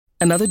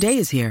Another day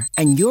is here,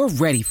 and you're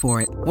ready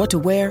for it. What to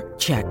wear?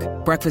 Check.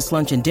 Breakfast,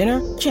 lunch, and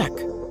dinner? Check.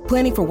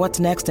 Planning for what's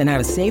next and how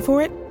to save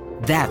for it?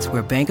 That's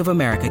where Bank of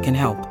America can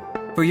help.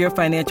 For your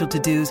financial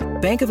to-dos,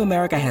 Bank of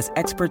America has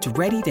experts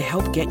ready to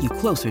help get you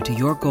closer to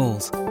your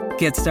goals.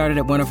 Get started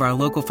at one of our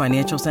local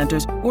financial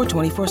centers or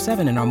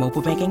 24/7 in our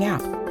mobile banking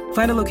app.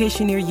 Find a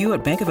location near you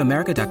at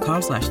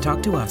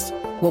bankofamerica.com/talktous.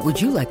 What would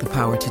you like the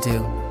power to do?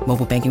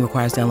 Mobile banking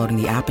requires downloading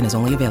the app and is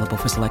only available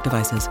for select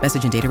devices.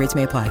 Message and data rates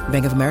may apply.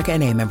 Bank of America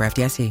N.A., member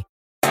FDIC.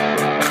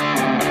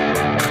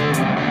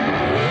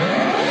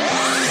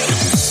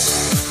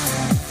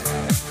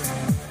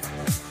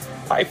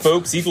 Hi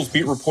folks, Eagles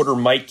beat reporter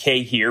Mike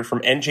Kaye here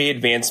from NJ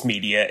Advanced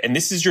Media, and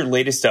this is your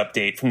latest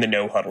update from the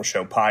No Huddle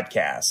Show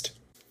podcast.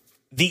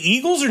 The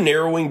Eagles are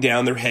narrowing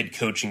down their head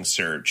coaching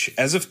search.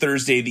 As of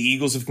Thursday, the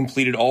Eagles have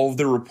completed all of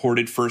their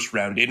reported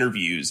first-round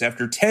interviews.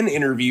 After 10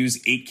 interviews,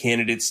 8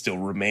 candidates still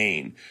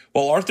remain.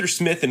 While Arthur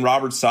Smith and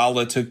Robert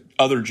Saleh took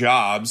other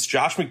jobs,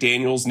 Josh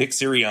McDaniels, Nick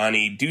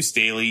Sirianni, Deuce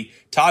Staley,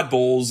 Todd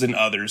Bowles, and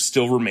others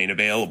still remain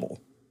available.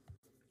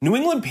 New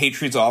England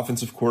Patriots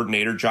offensive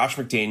coordinator Josh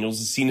McDaniels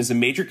is seen as a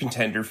major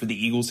contender for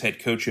the Eagles head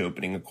coach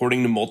opening,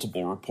 according to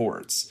multiple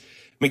reports.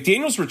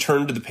 McDaniels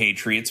returned to the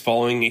Patriots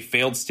following a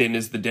failed stint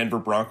as the Denver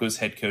Broncos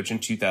head coach in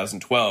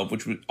 2012,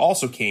 which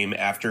also came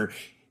after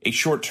a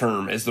short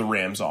term as the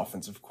Rams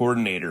offensive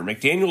coordinator.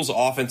 McDaniels'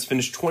 offense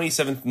finished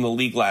 27th in the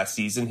league last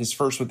season, his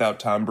first without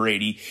Tom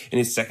Brady, and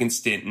his second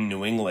stint in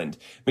New England.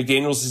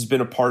 McDaniels has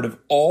been a part of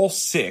all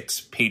 6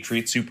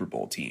 Patriots Super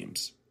Bowl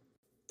teams.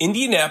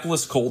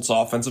 Indianapolis Colts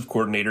offensive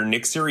coordinator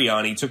Nick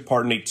Sirianni took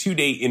part in a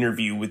 2-day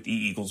interview with the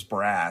Eagles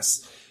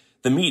brass.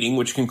 The meeting,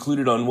 which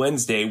concluded on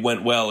Wednesday,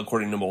 went well,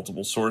 according to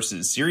multiple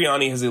sources.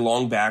 Sirianni has a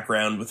long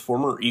background with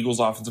former Eagles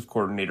offensive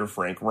coordinator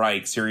Frank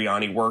Reich.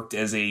 Sirianni worked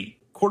as a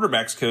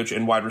quarterbacks coach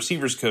and wide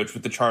receivers coach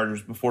with the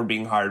Chargers before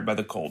being hired by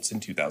the Colts in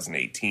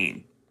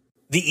 2018.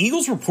 The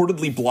Eagles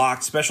reportedly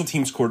blocked special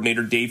teams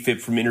coordinator Dave Phipp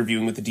from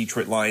interviewing with the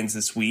Detroit Lions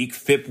this week.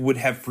 Phipp would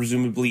have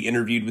presumably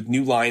interviewed with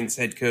new Lions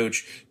head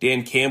coach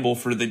Dan Campbell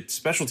for the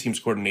special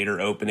teams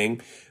coordinator opening.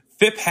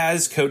 Phipp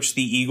has coached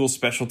the Eagles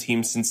special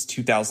teams since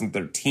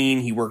 2013.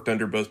 He worked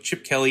under both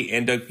Chip Kelly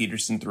and Doug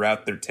Peterson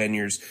throughout their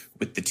tenures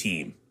with the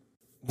team.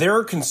 There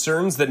are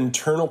concerns that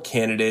internal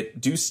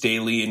candidate Deuce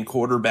Staley and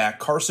quarterback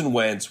Carson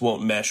Wentz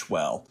won't mesh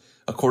well.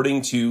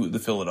 According to the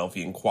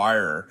Philadelphia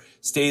Inquirer,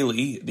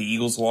 Staley, the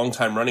Eagles'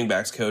 longtime running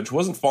backs coach,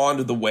 wasn't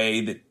fond of the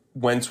way that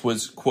Wentz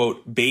was,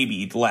 quote,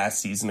 babied last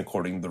season,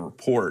 according to the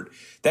report.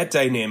 That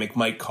dynamic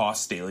might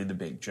cost Staley the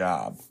big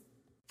job.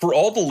 For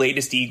all the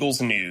latest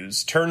Eagles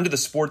news, turn to the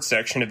sports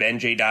section of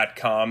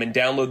NJ.com and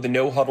download the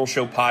No Huddle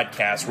Show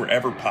podcast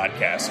wherever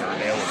podcasts are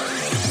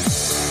available.